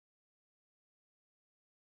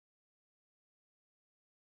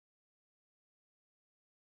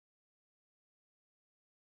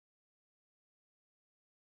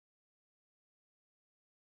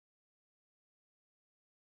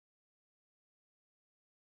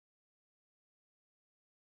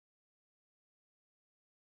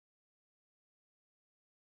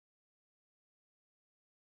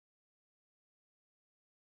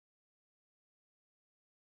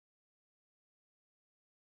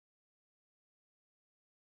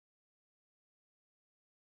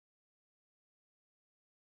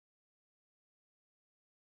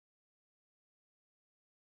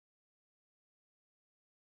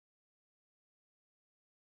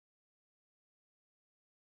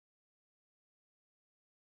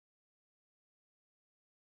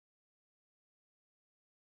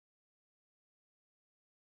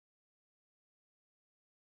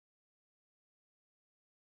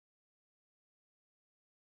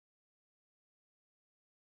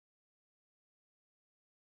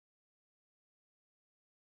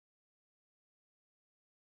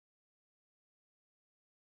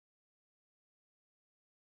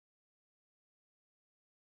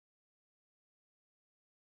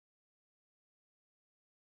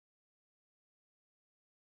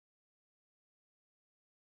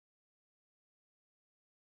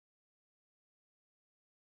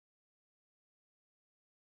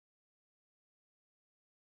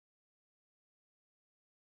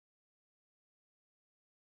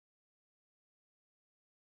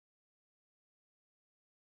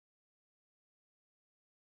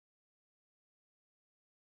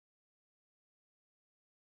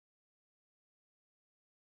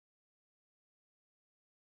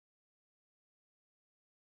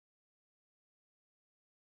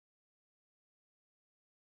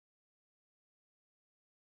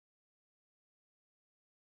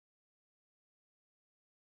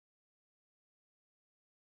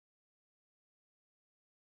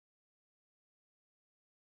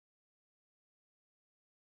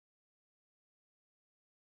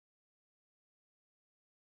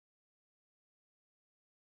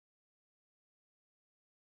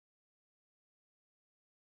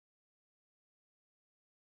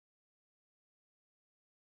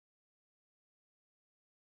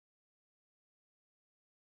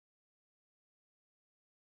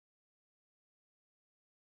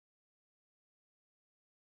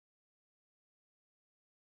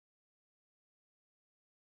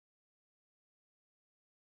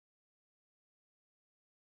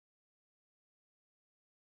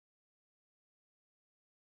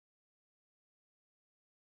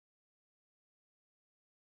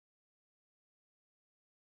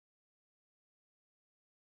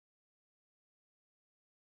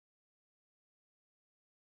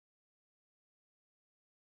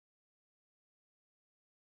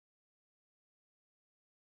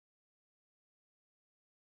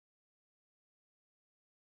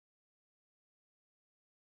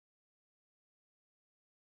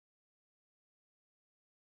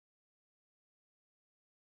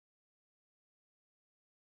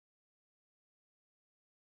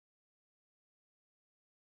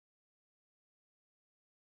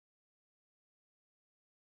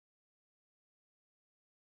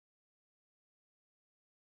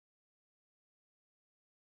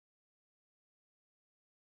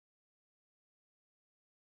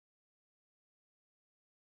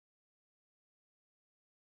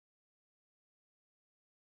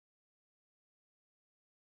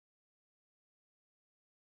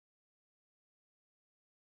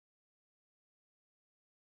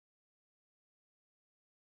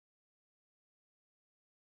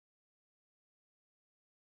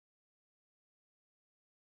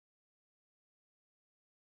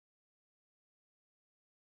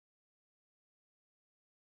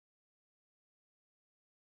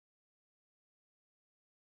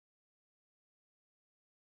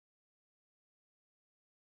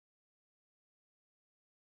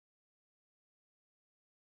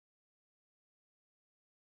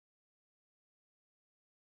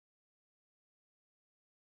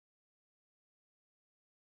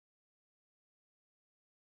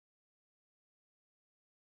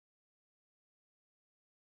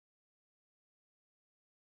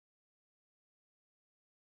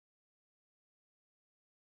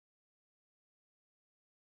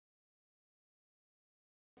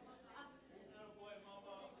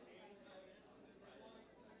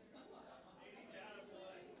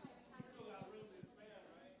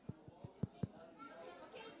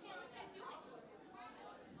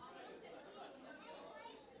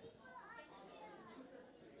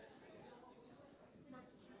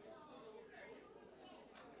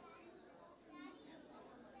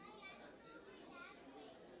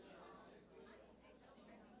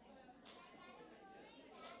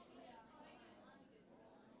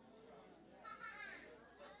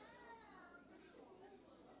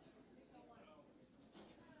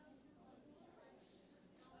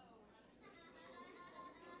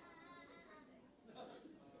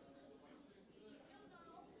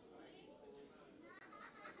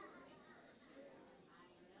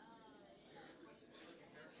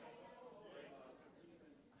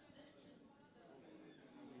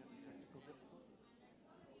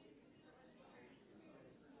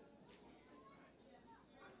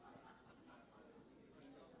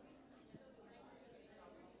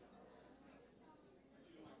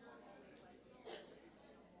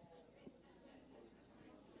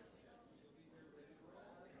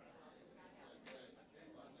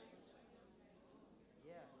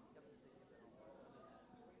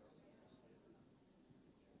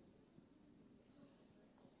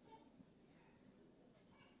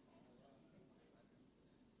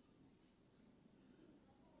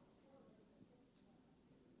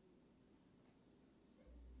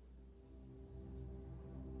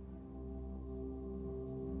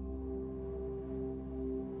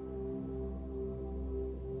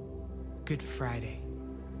Good Friday.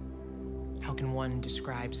 How can one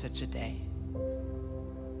describe such a day?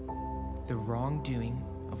 The wrongdoing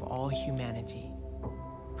of all humanity,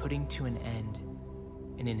 putting to an end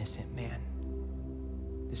an innocent man,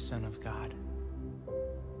 the Son of God.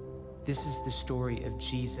 This is the story of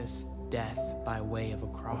Jesus' death by way of a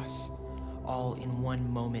cross, all in one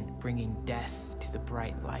moment bringing death to the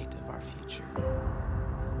bright light of our future.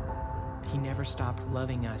 He never stopped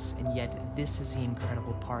loving us, and yet this is the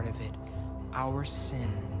incredible part of it. Our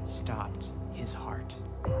sin stopped his heart.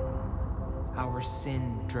 Our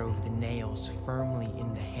sin drove the nails firmly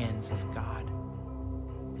in the hands of God.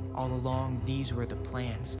 All along, these were the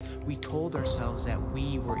plans. We told ourselves that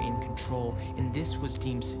we were in control, and this was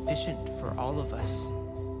deemed sufficient for all of us.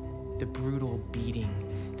 The brutal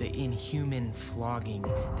beating, the inhuman flogging,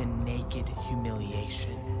 the naked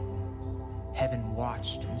humiliation. Heaven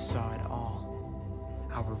watched and saw it all.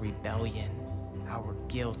 Our rebellion, our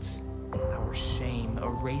guilt, our shame,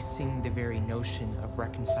 erasing the very notion of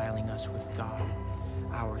reconciling us with God,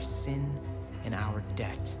 our sin and our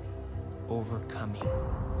debt, overcoming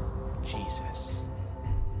Jesus.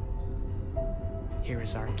 Here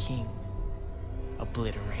is our King,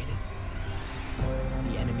 obliterated.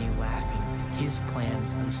 The enemy laughing, his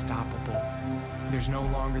plans unstoppable. There's no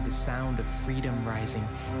longer the sound of freedom rising.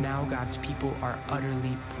 Now God's people are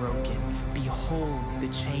utterly broken. Behold the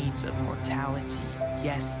chains of mortality.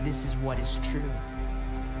 Yes, this is what is true.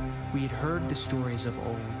 We had heard the stories of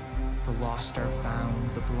old. The lost are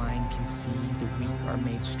found, the blind can see, the weak are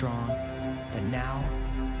made strong. But now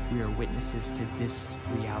we are witnesses to this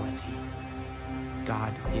reality.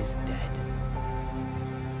 God is dead.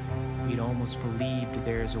 We'd almost believed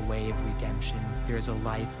there is a way of redemption, there is a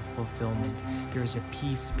life of fulfillment, there is a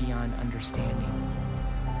peace beyond understanding.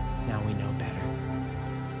 Now we know better.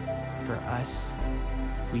 For us,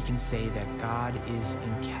 we can say that God is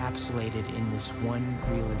encapsulated in this one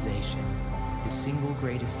realization. The single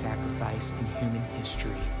greatest sacrifice in human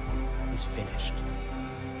history is finished.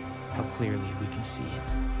 How clearly we can see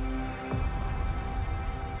it.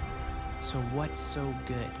 So what's so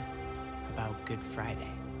good about Good Friday?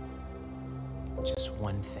 Just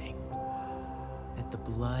one thing, that the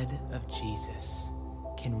blood of Jesus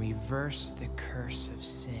can reverse the curse of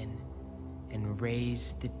sin and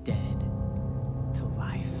raise the dead to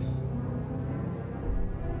life.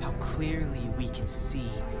 How clearly we can see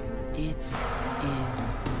it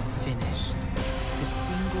is finished. The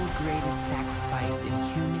single greatest sacrifice in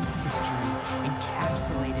human history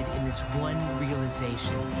encapsulated in this one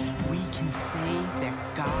realization. We can say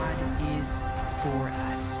that God is for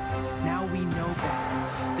us. Now we know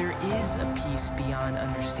better. There is a peace beyond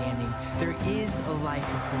understanding. There is a life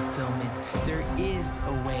of fulfillment. There is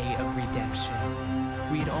a way of redemption.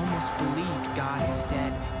 We had almost believed God is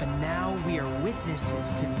dead, but now we are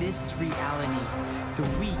witnesses to this reality. The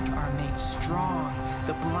weak are made strong.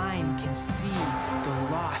 The blind can see.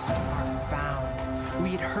 The lost are found. We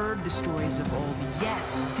had heard the stories of old.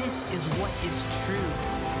 Yes, this is what is true.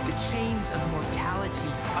 The chains of mortality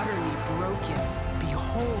utterly broken.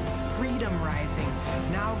 Behold, freedom rising.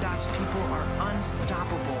 Now God's people are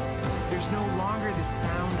unstoppable. There's no longer the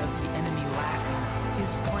sound of the enemy laughing.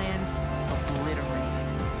 His plans obliterated.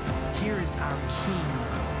 Here is our King,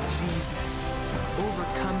 Jesus,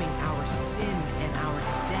 overcoming our sin and our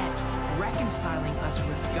debt, reconciling us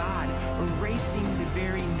with God, erasing the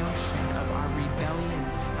very notion of our rebellion,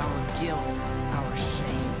 our guilt, our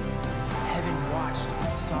shame. Heaven watched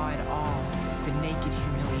and saw it all, the naked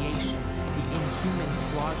humiliation, the inhuman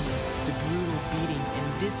flogging, the brutal beating,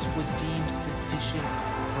 and this was deemed sufficient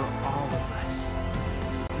for all of us.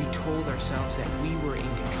 We told ourselves that we were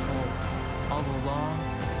in control. All along,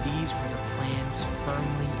 these were the plans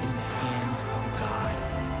firmly in the hands of God.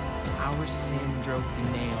 Our sin drove the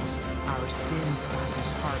nails, our sin stopped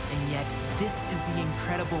his heart, and yet this is the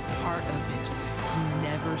incredible part of it. He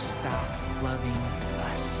never stopped loving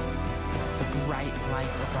us. The bright light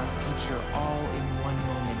of our future all in one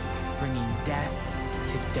moment, bringing death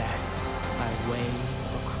to death by way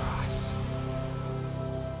of a cross.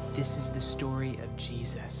 This is the story of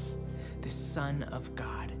Jesus, the Son of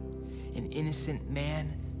God, an innocent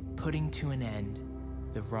man putting to an end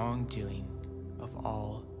the wrongdoing of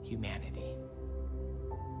all humanity.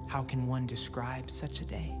 How can one describe such a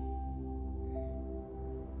day?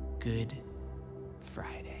 Good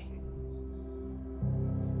Friday.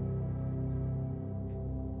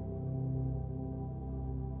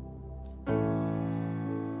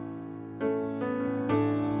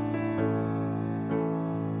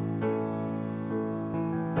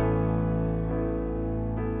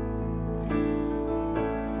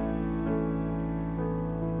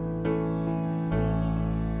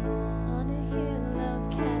 On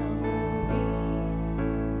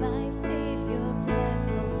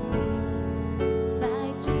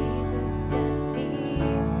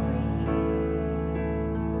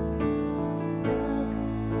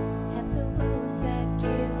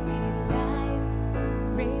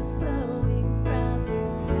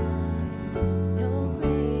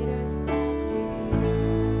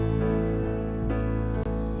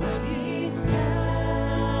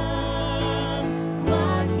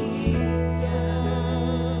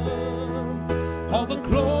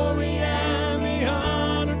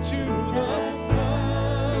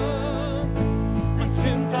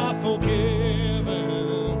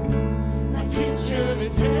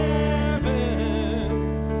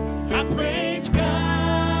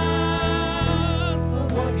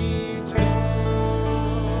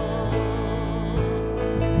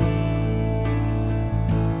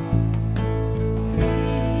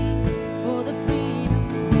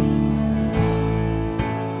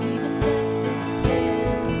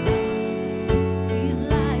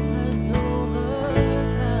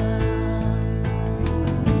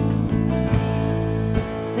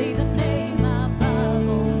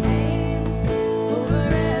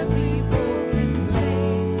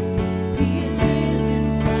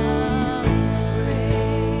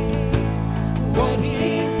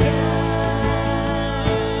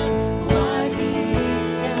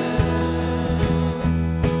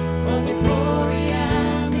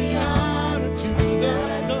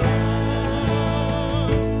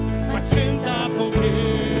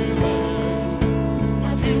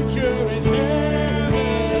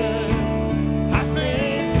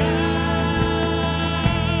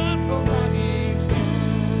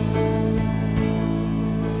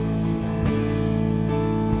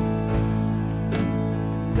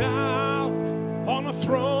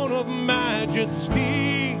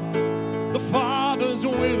majesty, the Father's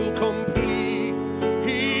will complete.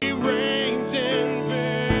 He reigns in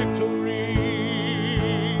victory.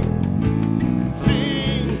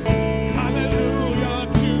 Sing hallelujah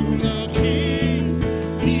to the King.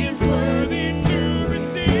 He is worthy to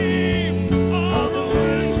receive all the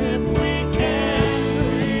worship we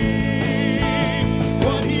can bring.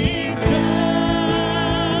 What He's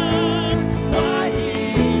done, what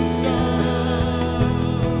He's done.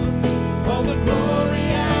 All the glory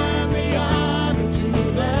and the honor to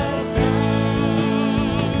the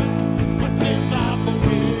Son. My sins are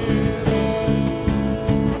forgiven.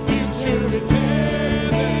 My future is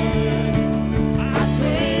heaven. I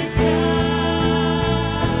praise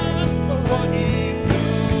God for what He's done.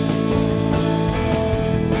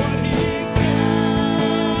 What He's done.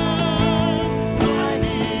 What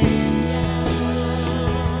He's done.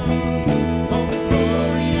 All the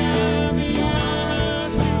glory and the honor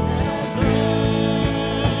to the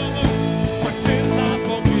Son. My sins are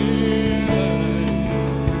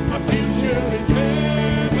forgiven. My future is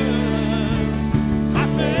heaven. I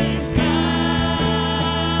thank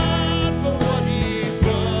God for what He's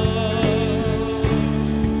done.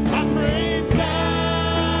 I praise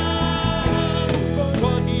God for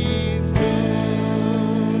what He's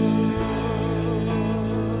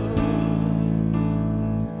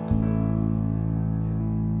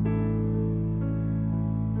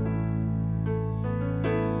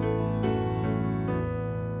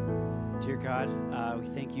Dear God, we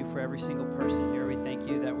thank you for every single person here. We thank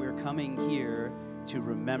you that we're coming here to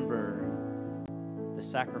remember the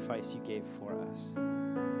sacrifice you gave for us.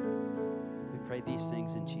 We pray these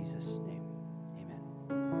things in Jesus' name.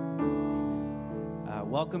 Amen.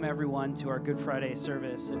 Welcome, everyone, to our Good Friday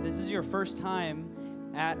service. If this is your first time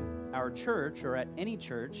at our church or at any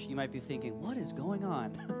church, you might be thinking, what is going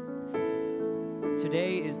on?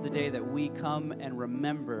 Today is the day that we come and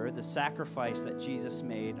remember the sacrifice that Jesus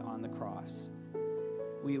made on the cross.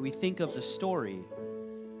 We think of the story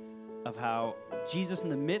of how Jesus, in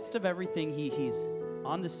the midst of everything, he's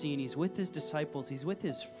on the scene, he's with his disciples, he's with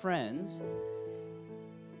his friends,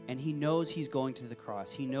 and he knows he's going to the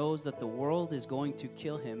cross. He knows that the world is going to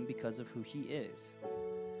kill him because of who he is.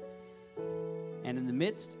 And in the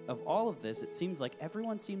midst of all of this, it seems like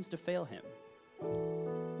everyone seems to fail him.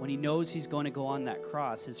 When he knows he's going to go on that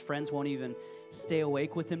cross, his friends won't even stay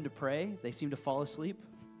awake with him to pray. They seem to fall asleep.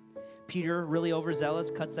 Peter, really overzealous,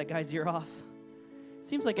 cuts that guy's ear off. It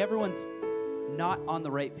seems like everyone's not on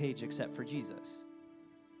the right page except for Jesus.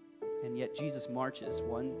 And yet Jesus marches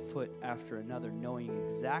one foot after another, knowing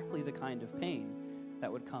exactly the kind of pain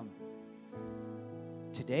that would come.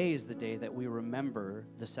 Today is the day that we remember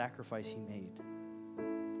the sacrifice he made,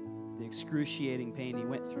 the excruciating pain he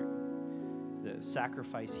went through, the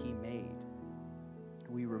sacrifice he made.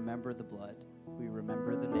 We remember the blood. We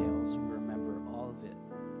remember the nails. We remember all of it.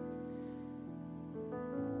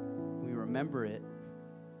 We remember it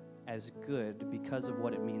as good because of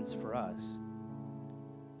what it means for us,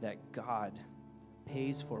 that God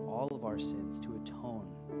pays for all of our sins to atone,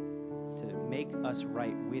 to make us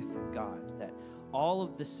right with God, that all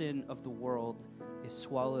of the sin of the world is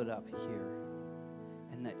swallowed up here,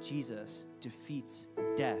 and that Jesus defeats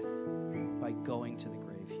death by going to the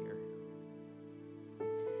grave here.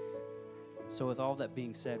 So with all that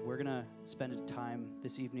being said, we're going to spend a time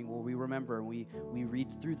this evening where we remember, we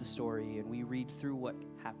read through the story and we read through what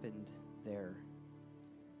happened there.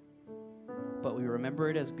 But we remember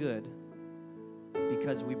it as good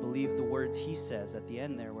because we believe the words he says at the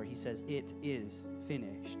end there, where he says, "It is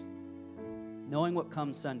finished." Knowing what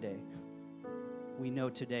comes Sunday, we know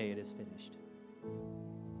today it is finished.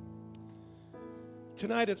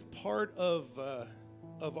 Tonight, as part of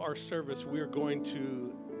our service, we are going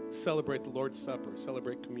to celebrate the Lord's Supper,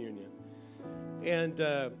 celebrate communion. And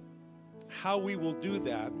how we will do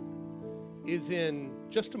that is in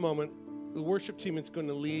just a moment. The worship team is going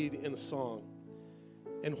to lead in a song.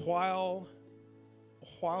 And while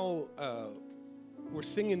we're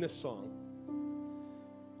singing this song,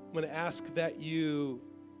 I'm going to ask that you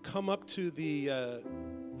come up to the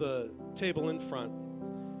table in front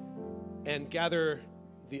and gather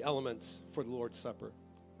the elements for the Lord's Supper,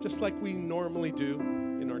 just like we normally do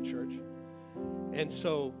in our church. And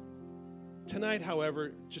so tonight,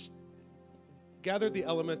 however, just gather the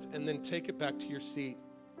elements and then take it back to your seat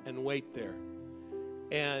and wait there.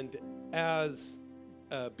 And as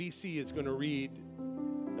BC is going to read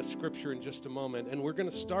a scripture in just a moment, and we're going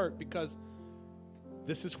to start because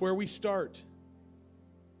this is where we start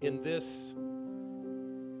in this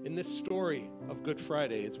story of Good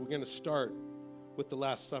Friday. Is we're going to start with the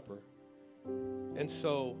Last Supper. And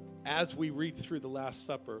so as we read through the Last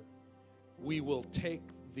Supper, we will take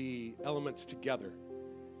the elements together.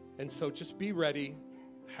 And so just be ready,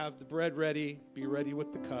 have the bread ready, be ready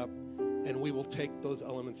with the cup, and we will take those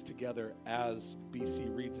elements together as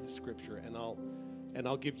BC reads the scripture, and I'll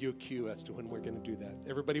give you a cue as to when we're going to do that.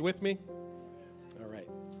 Everybody with me? All right.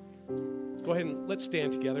 Go ahead and let's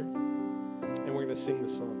stand together, and we're going to sing the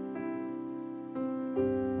song.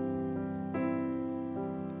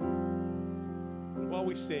 And while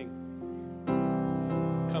we sing,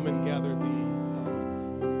 come and gather the elements.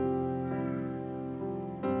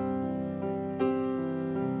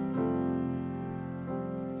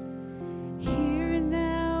 Here and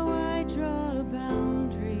now I draw a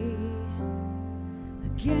boundary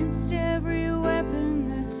against every weapon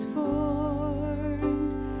that's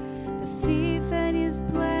formed. The thief and his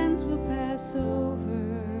plans will pass over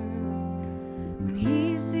when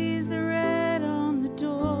he sees the red on the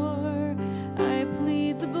door. I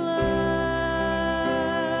plead the blood.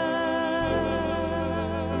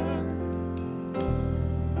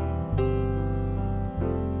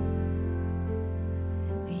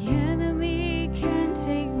 The enemy can't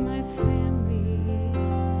take my family,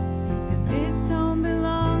 'cause this home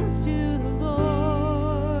belongs to the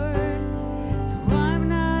Lord. So I'm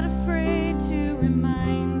not afraid to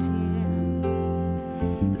remind him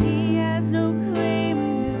he has no claim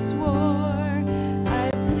in this war.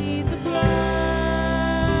 I plead the blood.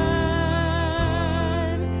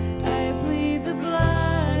 I plead the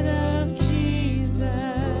blood of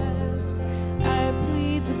Jesus. I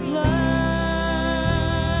plead the blood.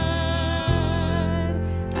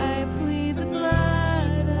 I plead the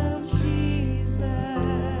blood of Jesus.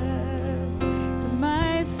 'Cause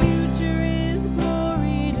my future is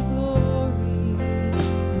glory to glory,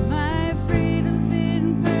 and my freedom's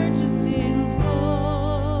been purchased in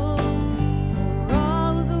full. For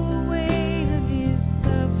all of the weight of his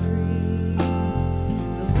suffering,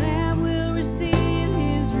 the Lamb will receive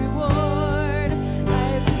his reward.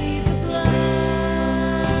 I plead the blood.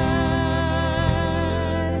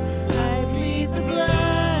 I plead the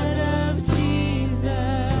blood of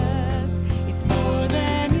Jesus. It's more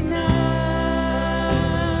than enough.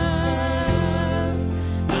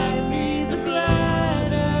 I plead the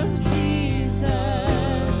blood of Jesus.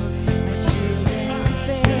 My shield and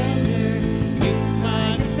defender, it's my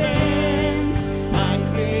defense. I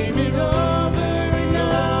claim it over and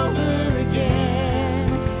over again.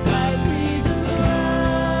 I plead the blood.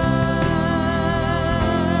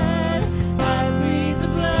 I plead the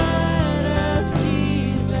blood of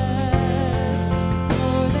Jesus. It's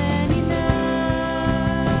more than enough.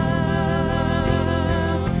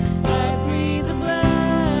 I plead the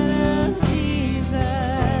blood of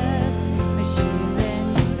Jesus. My shield and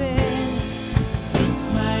defense, it's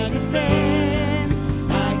my defense.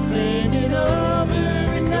 I claim it over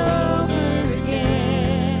and over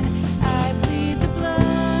again. I plead the blood.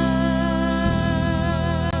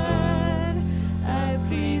 I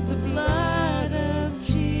plead the blood of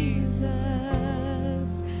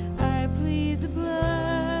Jesus. I plead the blood.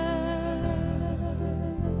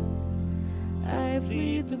 I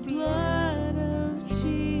plead the blood of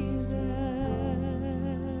Jesus.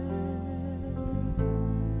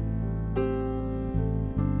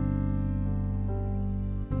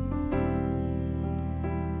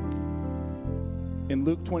 In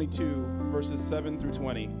Luke 22, verses 7 through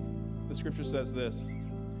 20, the scripture says this: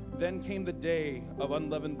 Then came the day of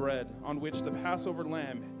unleavened bread, on which the Passover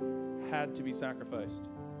lamb had to be sacrificed.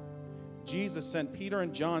 Jesus sent Peter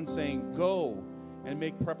and John, saying, Go and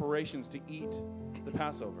make preparations to eat the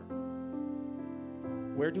Passover.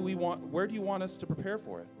 Where do you want us to prepare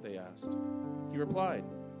for it? They asked. He replied,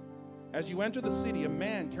 As you enter the city, a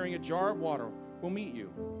man carrying a jar of water will meet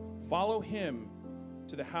you. Follow him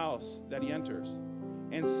to the house that he enters,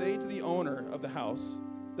 and say to the owner of the house,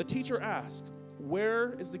 The teacher asked,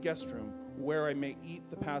 Where is the guest room where I may eat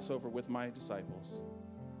the Passover with my disciples?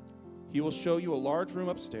 He will show you a large room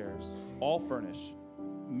upstairs, all furnished.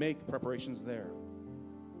 Make preparations there.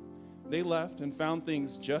 They left and found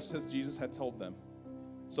things just as Jesus had told them.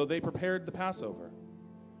 So they prepared the Passover.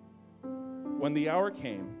 When the hour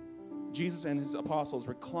came, Jesus and his apostles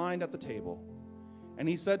reclined at the table, and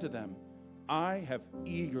he said to them, I have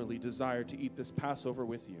eagerly desired to eat this Passover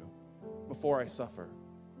with you before I suffer.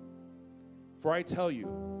 For I tell you,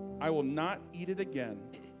 I will not eat it again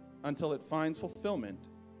until it finds fulfillment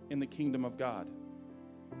in the kingdom of God.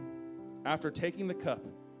 After taking the cup,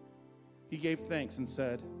 he gave thanks and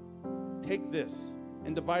said, Take this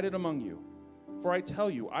and divide it among you. For I tell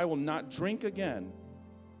you, I will not drink again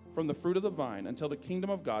from the fruit of the vine until the kingdom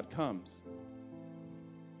of God comes.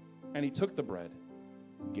 And he took the bread,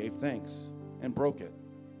 gave thanks, and broke it,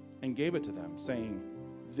 and gave it to them, saying,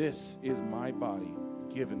 This is my body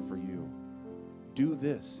given for you. Do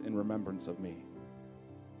this in remembrance of me.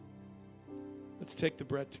 Let's take the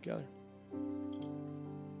bread together.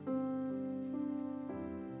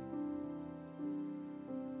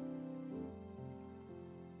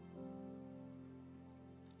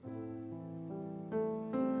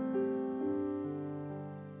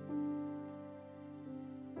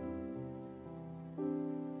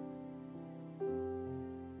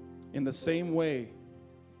 In the same way,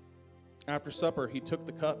 after supper, he took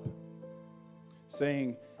the cup,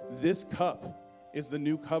 saying, "This cup is the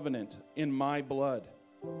new covenant in my blood,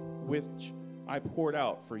 which I poured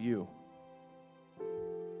out for you."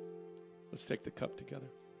 Let's take the cup together.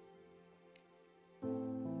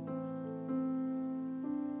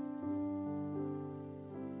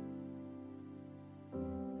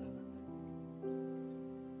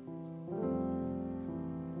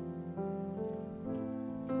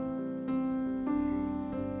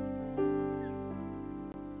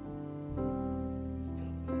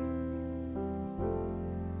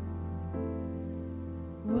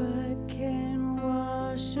 What can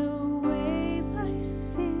wash away my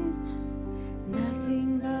sin?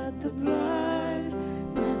 Nothing but the blood,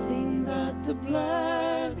 nothing but the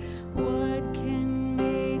blood. What can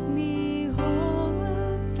make me whole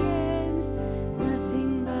again?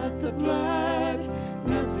 Nothing but the blood,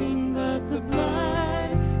 nothing but the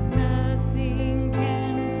blood. Nothing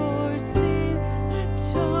can for sin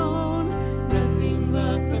atone. Nothing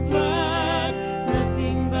but the blood,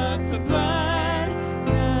 nothing but the blood.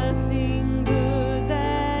 Nothing good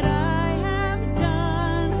that I have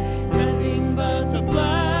done. Nothing but the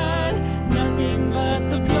blood, nothing but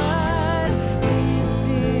the blood. This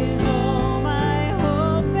is all my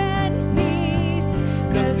hope and peace.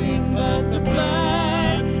 Nothing but the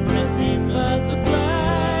blood, nothing but the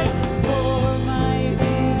blood. For my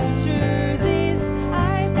future this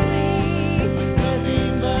I plead.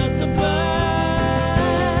 Nothing but the blood.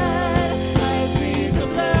 I plead the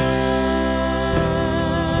blood.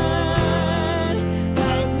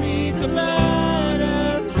 I plead the blood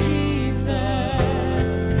of Jesus.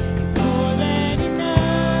 It's more than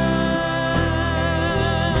enough.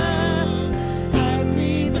 I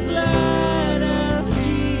plead the blood of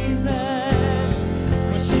Jesus.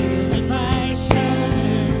 My shield and my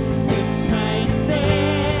shelter, it's my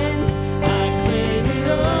defense. I claim it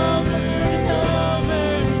over and over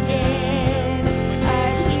again. I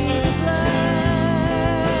plead the blood.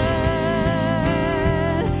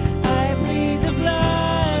 I plead the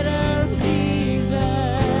blood of Jesus.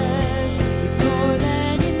 It's more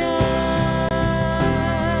than enough.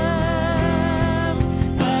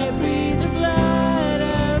 I plead the blood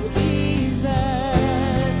of Jesus.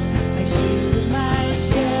 My shield and my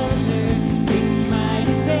shelter, it's my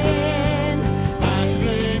defense. I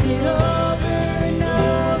claim it over and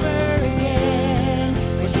over again.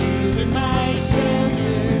 My shield and my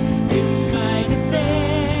shelter, it's my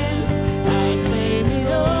defense. I claim it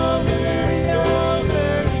over and over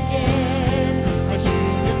again. My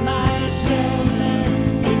shield and my shelter,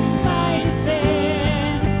 it's my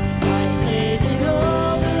defense. I claim it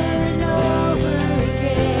over and over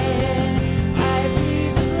again. I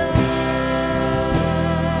plead the blood.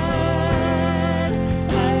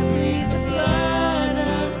 I plead the blood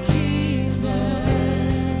of Jesus.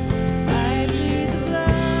 I plead the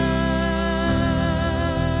blood.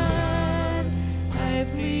 I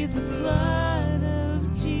plead the blood of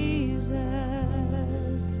Jesus.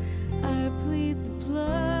 I plead the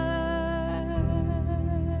blood.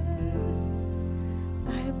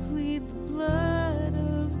 I plead the blood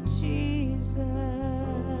of Jesus.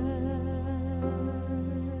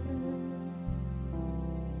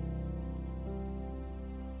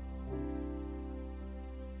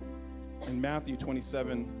 In Matthew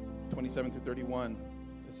 27 through 31,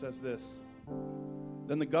 it says this: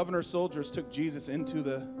 Then the governor's soldiers took Jesus into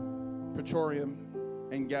the praetorium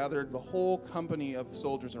and gathered the whole company of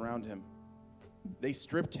soldiers around him. They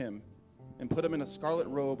stripped him and put him in a scarlet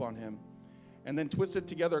robe on him, and then twisted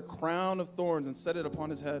together a crown of thorns and set it upon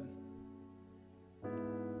his head.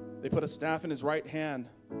 They put a staff in his right hand.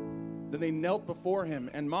 Then they knelt before him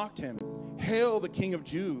and mocked him. "Hail the King of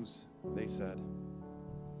Jews," they said.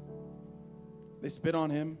 They spit on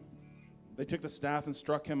him. They took the staff and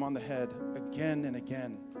struck him on the head again and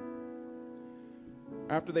again.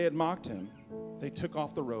 After they had mocked him, they took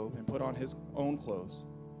off the robe and put on his own clothes.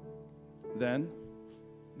 Then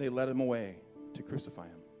they led him away to crucify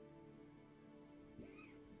him.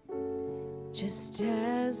 Just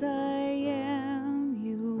as I am,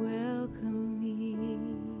 you welcome me.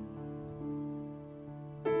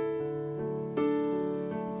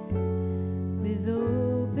 With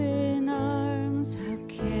open arms, how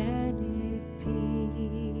can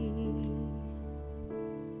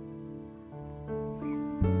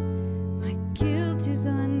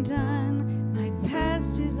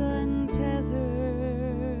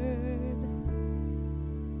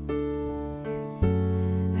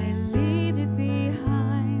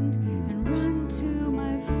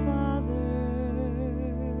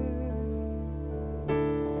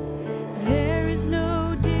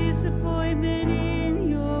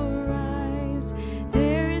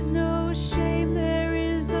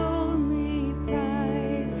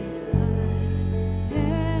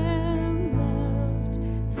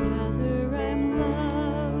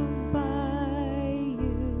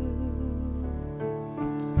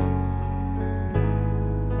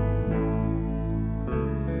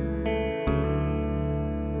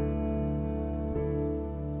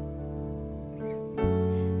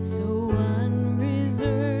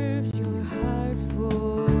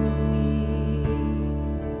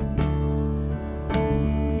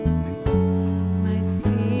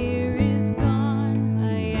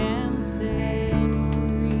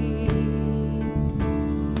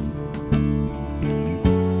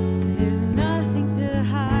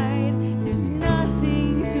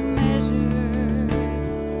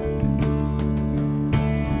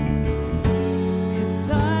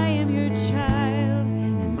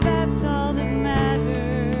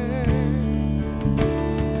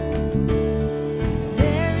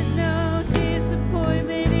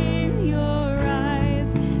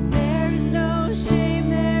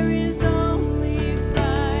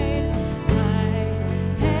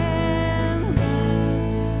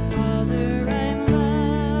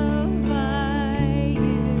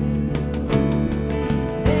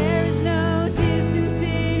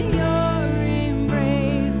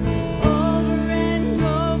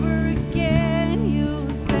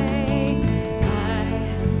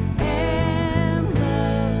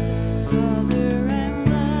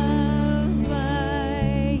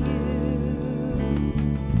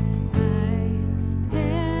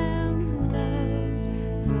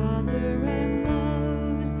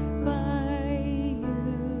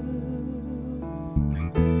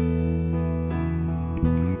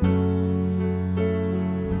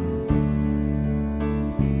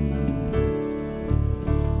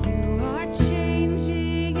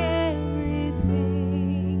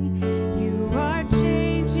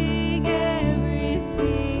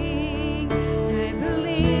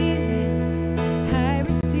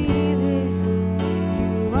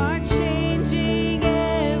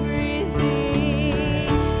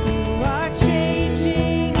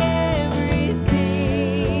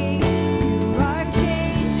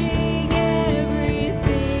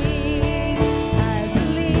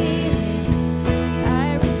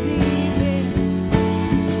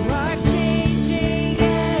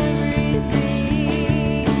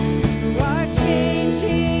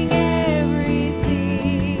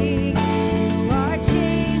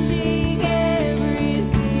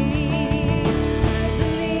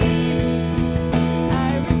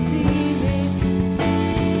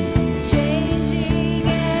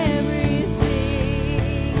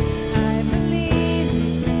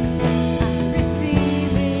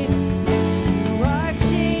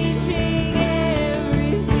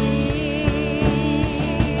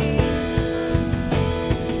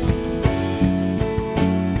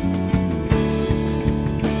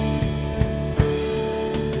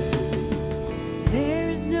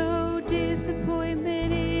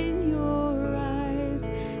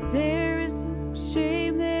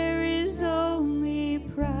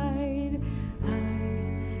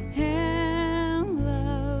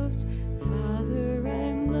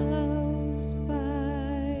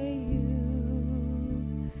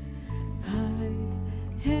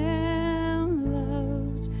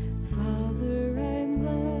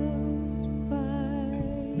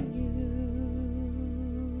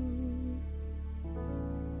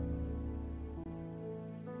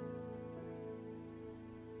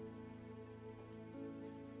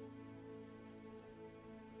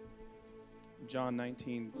John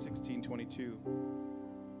 19:16-22.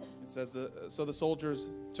 It says, so the soldiers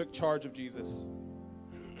took charge of Jesus.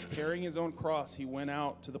 Carrying his own cross, he went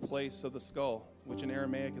out to the place of the skull, which in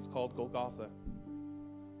Aramaic is called Golgotha.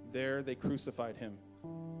 There they crucified him,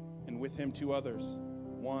 and with him 2 others,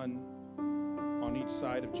 one on each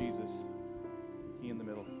side of Jesus, he in the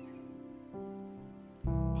middle.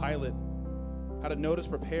 Pilate had a notice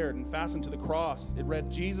prepared and fastened to the cross. It read,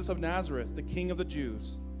 Jesus of Nazareth, the King of the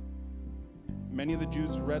Jews. Many of the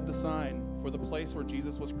Jews read the sign, for the place where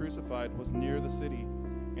Jesus was crucified was near the city,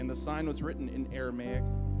 and the sign was written in Aramaic,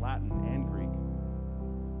 Latin, and Greek.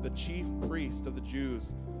 The chief priest of the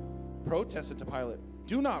Jews protested to Pilate,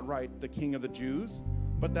 do not write the King of the Jews,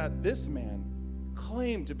 but that this man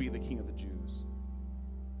claimed to be the King of the Jews.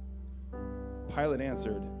 Pilate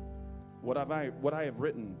answered, what I have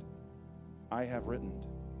written, I have written.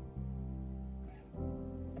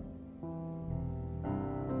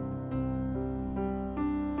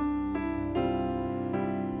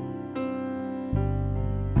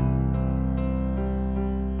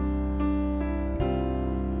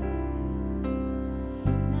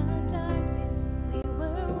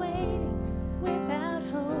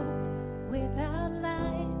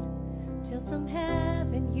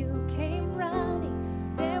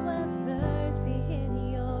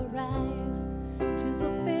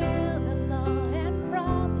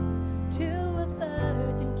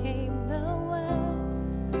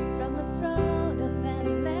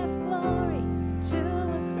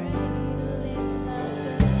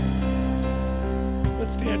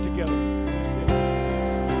 Stand together.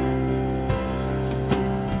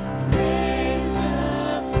 Praise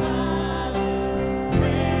the Father,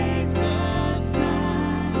 praise the Son.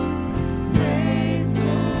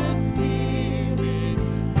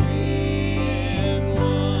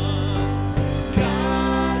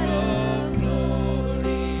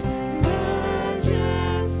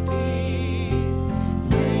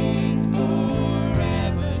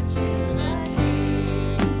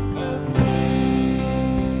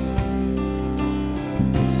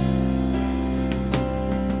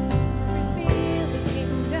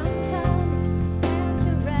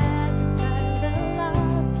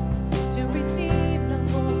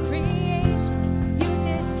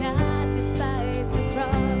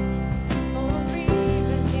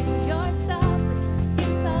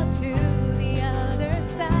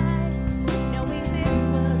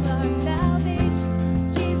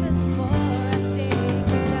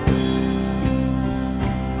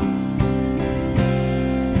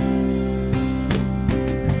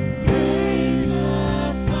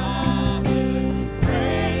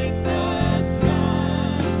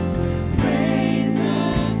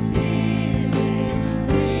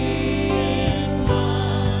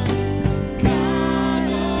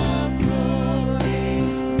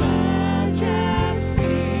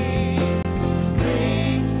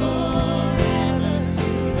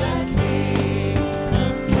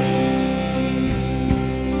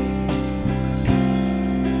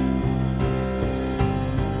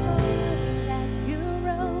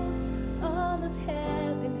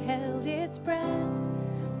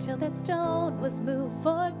 that stone was moved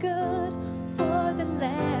for good. For the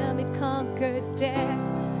Lamb it conquered death,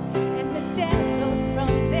 and the dead rose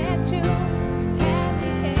from their tombs, and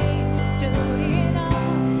the angels stood in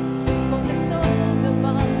awe. For the souls of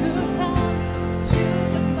all who come to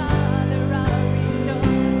the Father are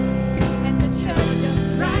restored, and the church of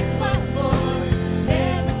Christ was born.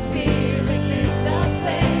 There the Spirit lit the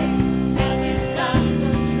flame, and His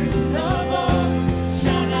gospel truth of all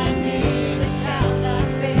shall not need and shall not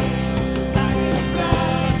fade. By His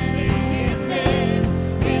blood and in His name,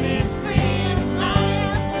 in His freedom I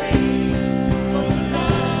am free. For the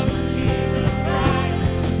love of Jesus Christ,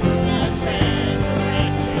 who has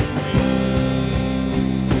resurrected me.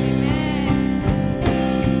 Amen.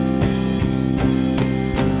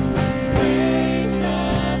 Praise the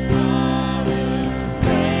Father,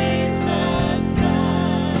 praise the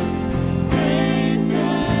Son, praise the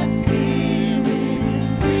Spirit,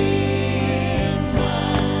 three in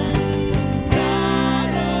one.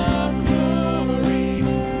 God of glory,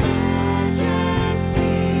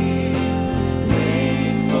 majesty,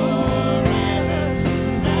 reigns forever to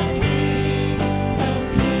the King of Kings.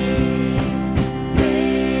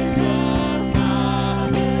 Praise the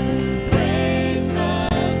Father, praise the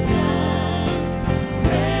Son,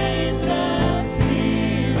 praise the Spirit, three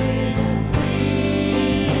in one.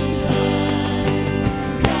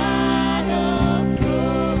 God of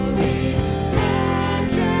glory,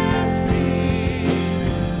 majesty, reigns forever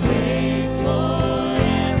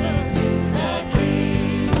to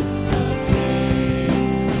the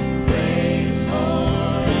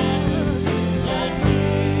King of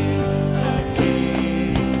Kings.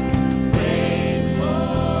 Reigns forever to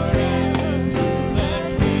the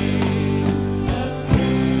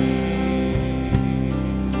King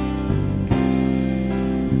of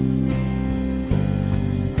Kings.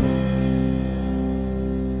 Reigns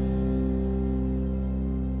forever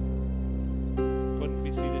to Go ahead and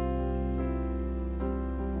be seated.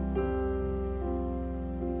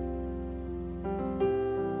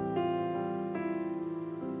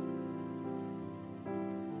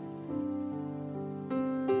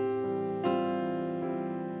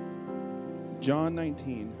 John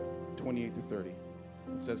 19, 28 through 30. It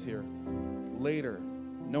says here, later,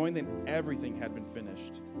 knowing that everything had been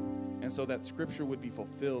finished, and so that scripture would be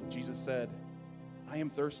fulfilled, Jesus said, I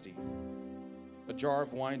am thirsty. A jar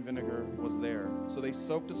of wine vinegar was there, so they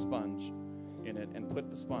soaked a sponge in it and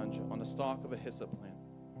put the sponge on the stalk of a hyssop plant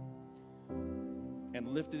and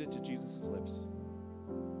lifted it to Jesus' lips.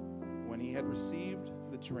 When he had received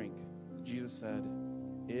the drink, Jesus said,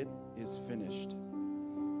 it is finished.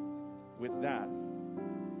 With that,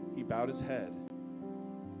 he bowed his head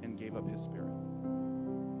and gave up his spirit.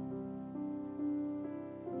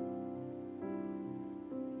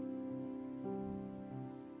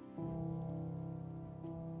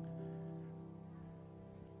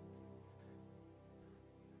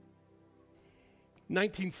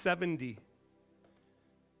 $1970.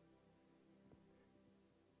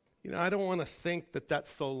 You know, I don't want to think that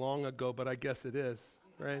that's so long ago, but I guess it is,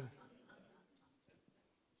 right?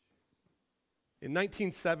 In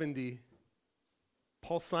 1970,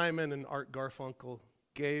 Paul Simon and Art Garfunkel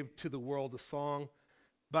gave to the world a song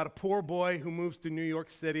about a poor boy who moves to New York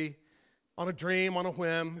City on a dream, on a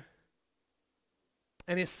whim,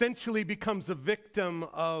 and essentially becomes a victim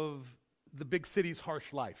of the big city's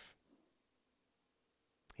harsh life.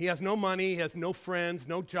 He has no money, he has no friends,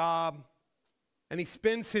 no job, and he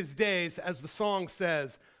spends his days, as the song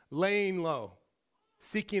says, laying low,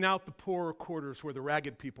 seeking out the poorer quarters where the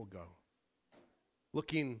ragged people go,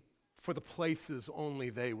 looking for the places only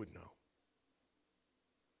they would know.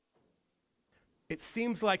 It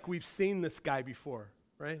seems like we've seen this guy before,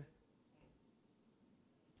 right?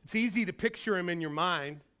 It's easy to picture him in your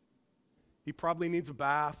mind. He probably needs a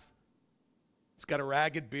bath. He's got a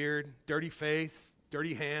ragged beard, dirty face,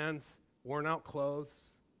 dirty hands, worn out clothes.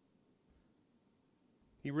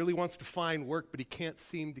 He really wants to find work, but he can't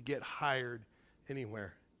seem to get hired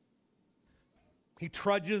anywhere. He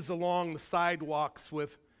trudges along the sidewalks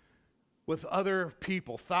with other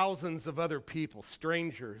people, thousands of other people,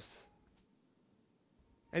 strangers.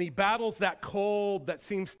 And he battles that cold that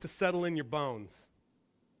seems to settle in your bones,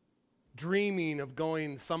 dreaming of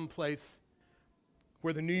going someplace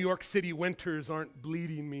where the New York City winters aren't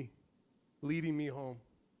leading me home.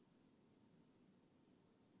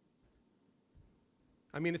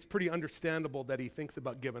 I mean, it's pretty understandable that he thinks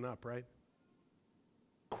about giving up, right?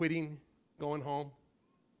 Quitting, going home.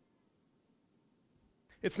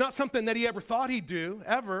 It's not something that he ever thought he'd do,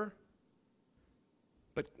 ever.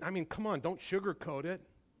 But, I mean, come on, don't sugarcoat it.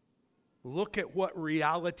 Look at what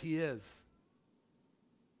reality is.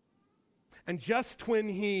 And just when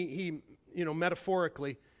he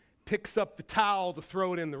metaphorically picks up the towel to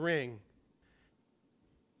throw it in the ring,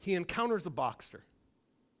 he encounters a boxer.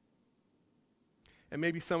 And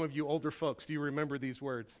maybe some of you older folks, do you remember these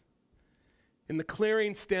words? In the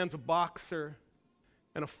clearing stands a boxer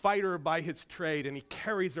and a fighter by his trade, and he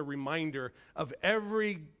carries a reminder of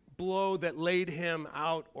every blow that laid him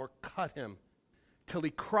out or cut him, till he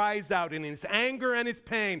cries out in his anger and his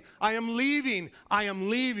pain, I am leaving, I am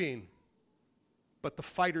leaving. But the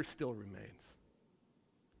fighter still remains.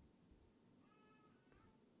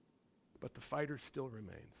 But the fighter still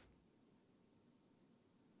remains.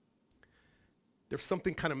 There's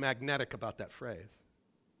something kind of magnetic about that phrase.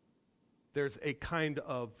 There's a kind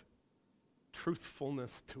of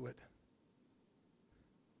truthfulness to it.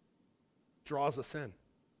 Draws us in.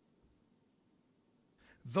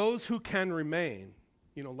 Those who can remain,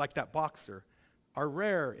 like that boxer, are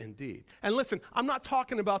rare indeed. And listen, I'm not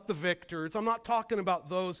talking about the victors. I'm not talking about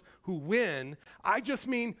those who win. I just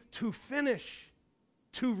mean to finish,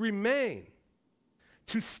 to remain,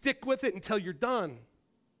 to stick with it until you're done.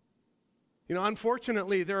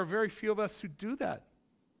 Unfortunately, there are very few of us who do that.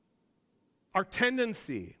 Our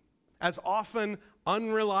tendency, as often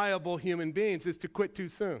unreliable human beings, is to quit too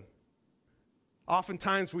soon.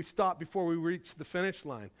 Oftentimes we stop before we reach the finish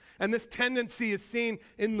line. And this tendency is seen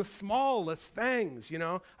in the smallest things,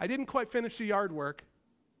 I didn't quite finish the yard work.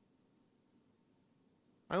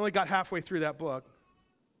 I only got halfway through that book.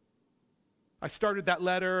 I started that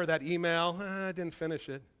letter or that email. I didn't finish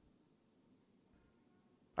it.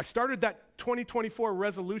 I started that 2024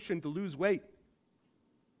 resolution to lose weight.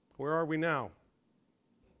 Where are we now?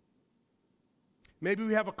 Maybe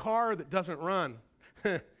we have a car that doesn't run.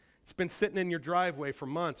 It's been sitting in your driveway for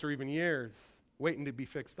months or even years, waiting to be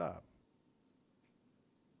fixed up.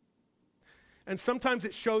 And sometimes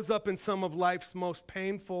it shows up in some of life's most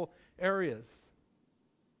painful areas.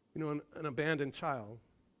 An abandoned child.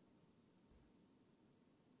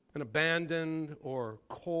 An abandoned or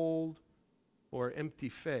cold or empty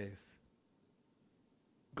faith.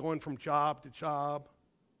 Going from job to job,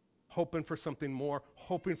 hoping for something more,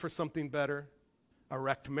 hoping for something better. A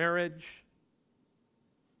wrecked marriage.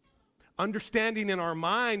 Understanding in our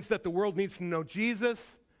minds that the world needs to know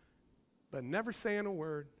Jesus, but never saying a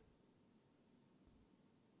word.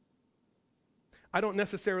 I don't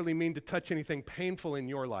necessarily mean to touch anything painful in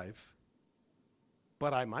your life,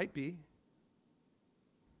 but I might be.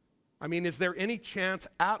 Is there any chance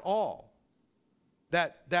at all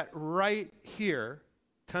that right here,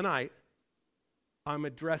 tonight, I'm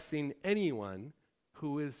addressing anyone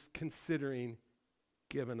who is considering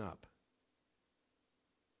giving up?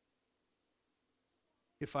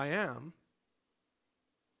 If I am,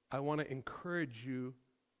 I want to encourage you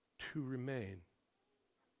to remain.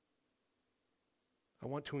 I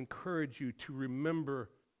want to encourage you to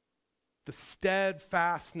remember the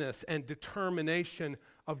steadfastness and determination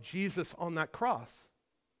of Jesus on that cross.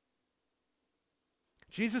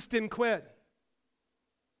 Jesus didn't quit.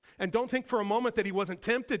 And don't think for a moment that he wasn't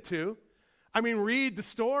tempted to. Read the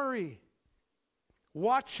story.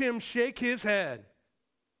 Watch him shake his head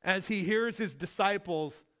as he hears his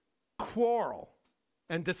disciples quarrel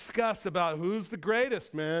and discuss about who's the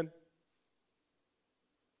greatest, man.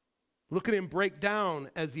 Look at him break down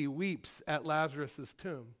as he weeps at Lazarus'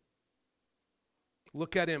 tomb.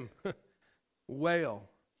 Look at him wail,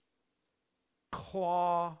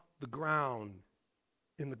 claw the ground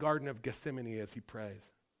in the Garden of Gethsemane as he prays.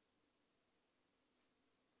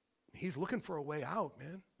 He's looking for a way out,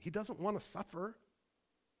 man. He doesn't want to suffer.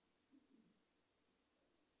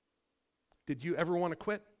 Did you ever want to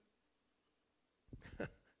quit?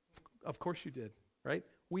 Of course you did, right?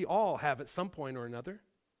 We all have at some point or another.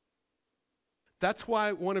 That's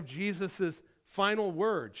why one of Jesus' final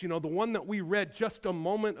words, the one that we read just a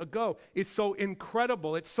moment ago, is so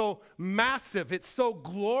incredible. It's so massive. It's so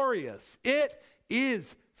glorious. It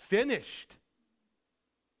is finished.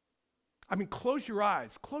 Close your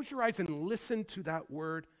eyes and listen to that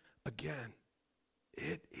word again.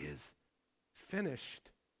 It is finished.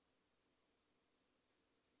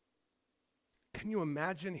 Can you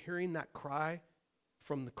imagine hearing that cry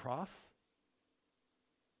from the cross?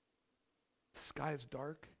 The sky is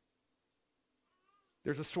dark.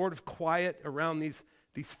 There's a sort of quiet around these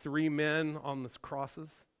three men on these crosses.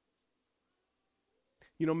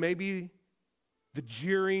 Maybe the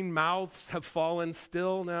jeering mouths have fallen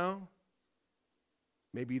still now.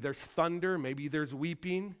 Maybe there's thunder. Maybe there's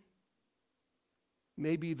weeping.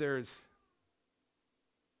 Maybe there's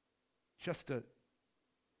just a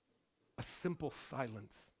simple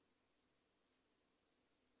silence.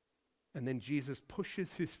 And then Jesus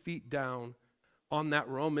pushes his feet down on that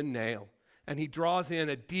Roman nail and he draws in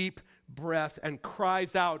a deep breath and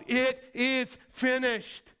cries out, "It is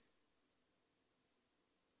finished."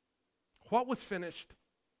 What was finished?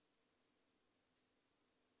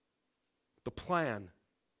 The plan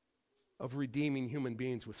of redeeming human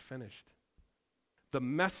beings was finished. The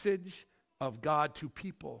message of God to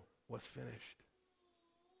people was finished.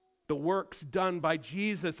 The works done by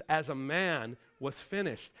Jesus as a man was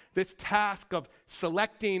finished. This task of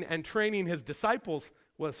selecting and training his disciples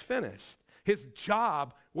was finished. His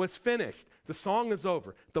job was finished. The song is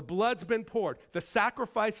over. The blood's been poured. The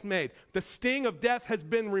sacrifice made. The sting of death has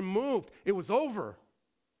been removed. It was over.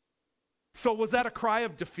 So was that a cry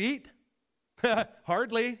of defeat?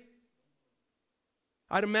 Hardly.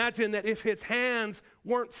 I'd imagine that if his hands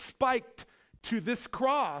weren't spiked to this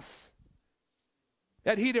cross,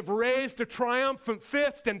 that he'd have raised a triumphant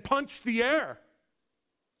fist and punched the air.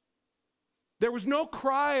 There was no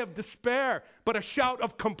cry of despair, but a shout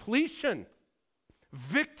of completion,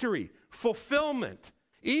 victory, fulfillment,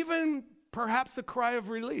 even perhaps a cry of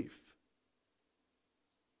relief.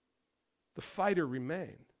 The fighter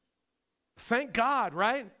remained. Thank God,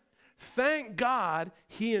 right? Thank God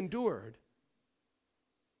he endured.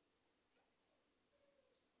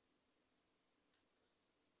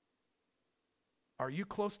 Are you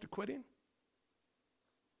close to quitting?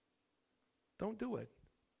 Don't do it.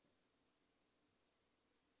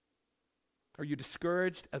 Are you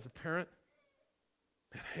discouraged as a parent?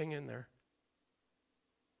 Man, hang in there.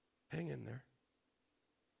 Hang in there.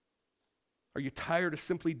 Are you tired of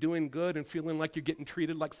simply doing good and feeling like you're getting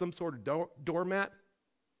treated like some sort of doormat?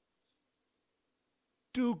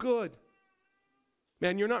 Do good.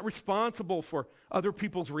 Man, you're not responsible for other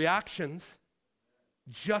people's reactions,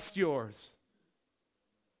 just yours.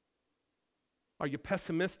 Are you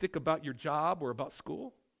pessimistic about your job or about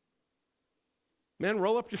school? Man,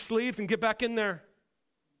 roll up your sleeves and get back in there.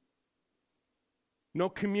 No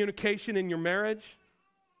communication in your marriage?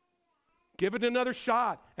 Give it another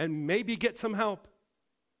shot and maybe get some help.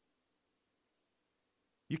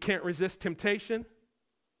 You can't resist temptation?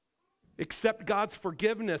 Accept God's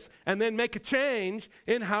forgiveness and then make a change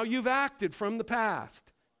in how you've acted from the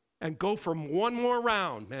past and go for one more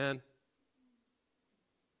round, man.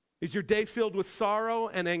 Is your day filled with sorrow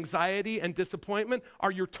and anxiety and disappointment?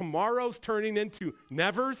 Are your tomorrows turning into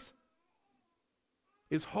nevers?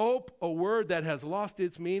 Is hope a word that has lost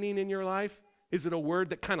its meaning in your life? Is it a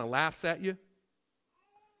word that kind of laughs at you?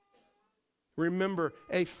 Remember,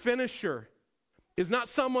 a finisher is not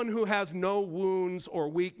someone who has no wounds or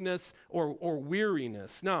weakness or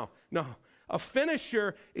weariness. No. A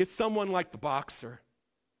finisher is someone like the boxer.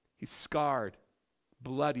 He's scarred,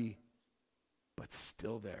 bloody, but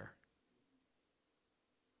still there.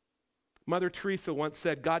 Mother Teresa once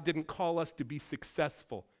said, God didn't call us to be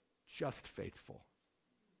successful, just faithful.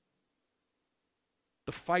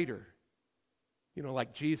 The fighter,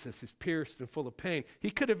 like Jesus, is pierced and full of pain. He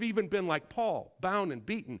could have even been like Paul, bound and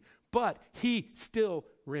beaten, but he still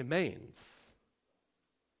remains.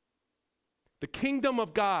 The kingdom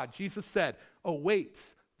of God, Jesus said,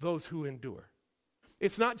 awaits those who endure.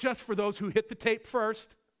 It's not just for those who hit the tape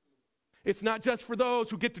first. It's not just for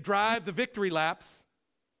those who get to drive the victory laps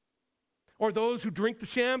or those who drink the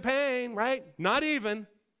champagne, right? Not even.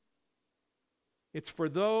 It's for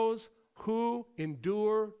those who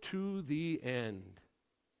endure to the end.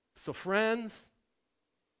 So friends,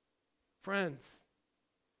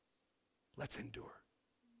 let's endure.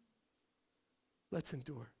 Let's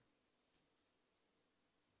endure.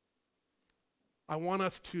 I want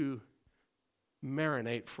us to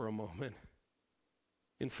marinate for a moment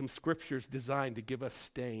in some scriptures designed to give us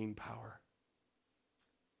staying power.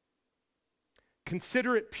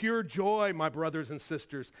 Consider it pure joy, my brothers and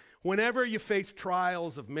sisters, whenever you face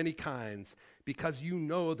trials of many kinds, because you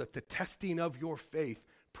know that the testing of your faith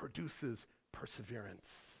produces perseverance.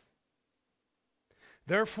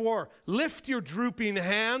 Therefore, lift your drooping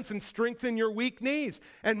hands and strengthen your weak knees,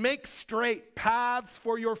 and make straight paths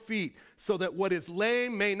for your feet, so that what is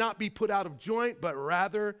lame may not be put out of joint, but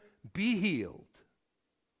rather be healed.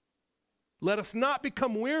 Let us not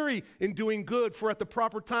become weary in doing good, for at the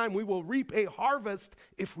proper time we will reap a harvest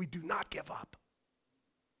if we do not give up.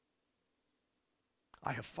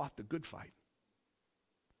 I have fought the good fight.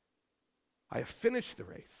 I have finished the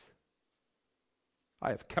race. I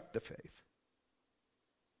have kept the faith.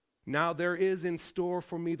 Now there is in store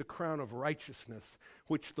for me the crown of righteousness,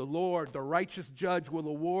 which the Lord, the righteous judge, will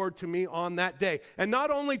award to me on that day. And not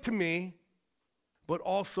only to me, but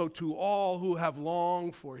also to all who have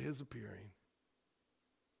longed for his appearing.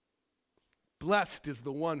 Blessed is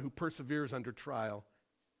the one who perseveres under trial,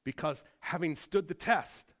 because having stood the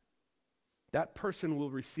test, that person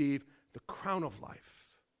will receive the crown of life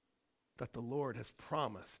that the Lord has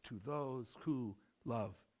promised to those who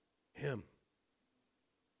love him.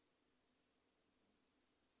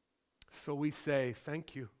 So we say,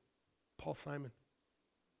 thank you, Paul Simon.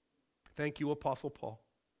 Thank you, Apostle Paul.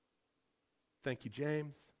 Thank you,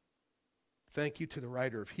 James. Thank you to the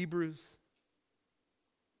writer of Hebrews.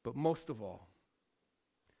 But most of all,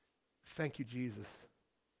 thank you, Jesus,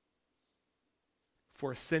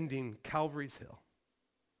 for ascending Calvary's Hill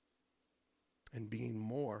and being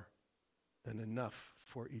more than enough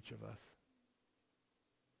for each of us,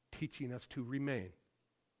 teaching us to remain,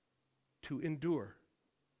 to endure,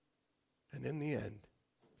 and in the end,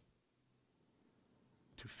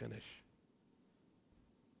 to finish.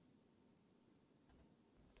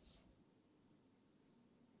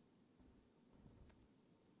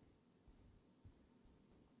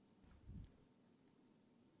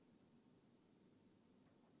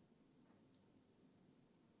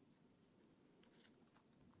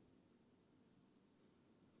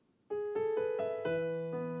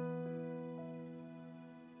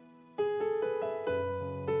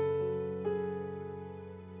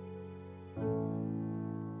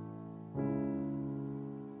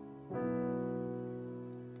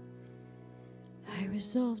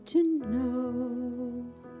 Resolved to know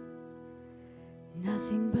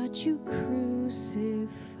nothing but you crucified.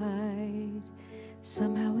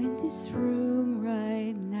 Somehow in this room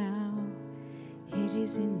right now, it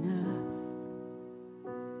is enough.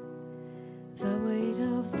 The weight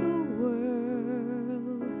of the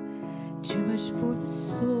world, too much for the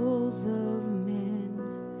souls of men,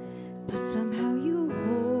 but somehow you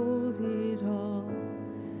hold it all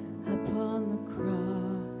upon the cross.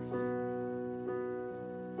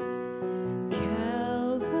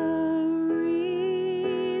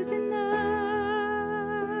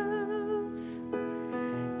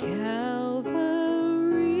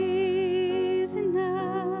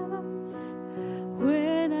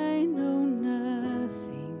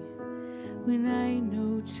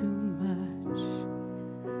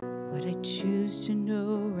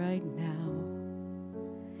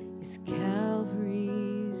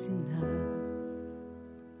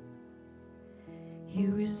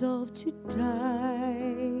 Resolved to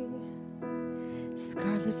die,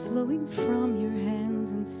 scarlet flowing from your hands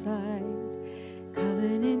and side,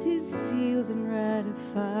 covenant is sealed and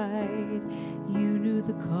ratified. You knew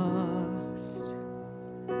the cost.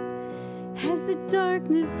 As the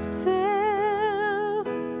darkness fell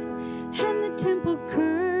and the temple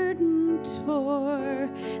curtain tore,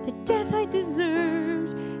 the death I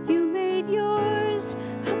deserved, you made yours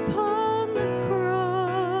upon the cross.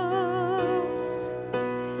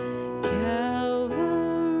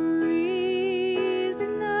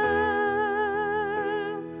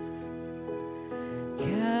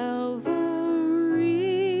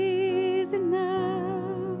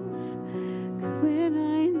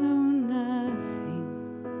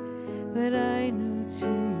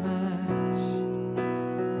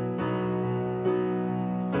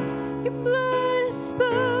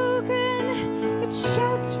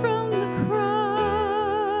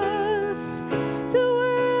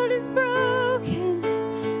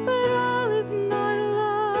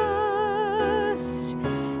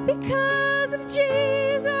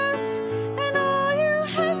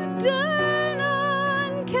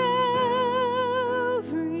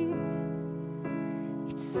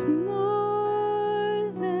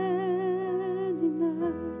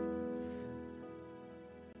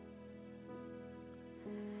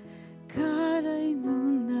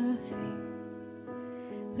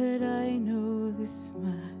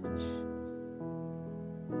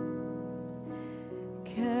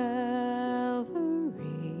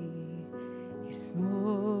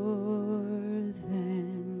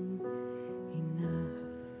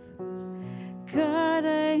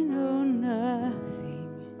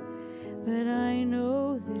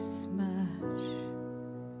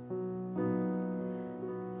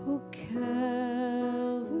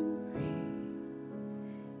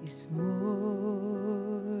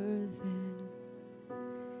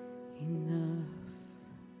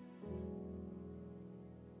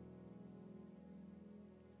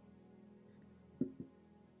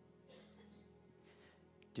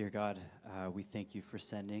 Dear God, we thank you for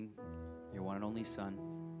sending your one and only Son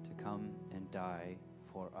to come and die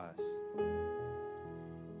for us.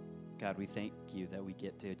 God, we thank you that we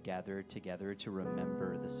get to gather together to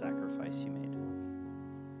remember the sacrifice you made.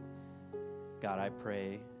 God, I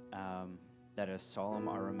pray that as solemn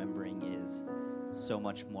our remembering is, so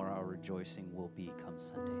much more our rejoicing will be come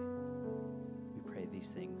Sunday. We pray these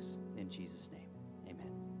things in Jesus' name.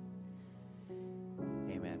 Amen.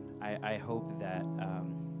 Amen. I hope that,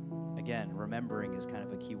 again, remembering is kind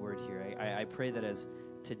of a key word here. I pray that as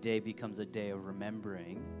today becomes a day of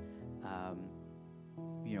remembering,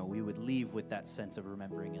 we would leave with that sense of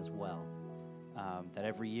remembering as well. That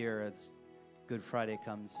every year as Good Friday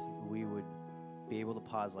comes, we would be able to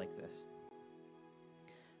pause like this.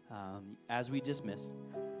 As we dismiss,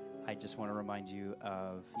 I just want to remind you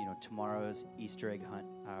of tomorrow's Easter egg hunt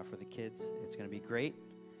for the kids. It's going to be great.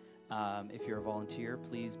 If you're a volunteer,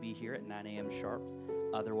 please be here at 9 a.m. sharp.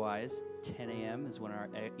 Otherwise, 10 a.m. is when our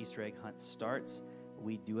Easter egg hunt starts.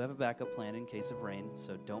 We do have a backup plan in case of rain,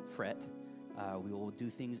 so don't fret. We will do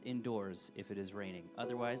things indoors if it is raining.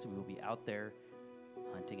 Otherwise, we will be out there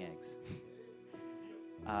hunting eggs.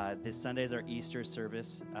 This Sunday is our Easter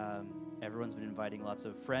service. Everyone's been inviting lots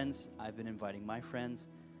of friends. I've been inviting my friends.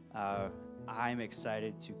 I'm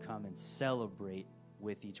excited to come and celebrate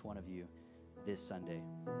with each one of you this Sunday.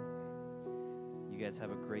 You guys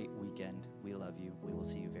have a great weekend. We love you. We will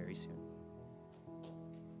see you very soon.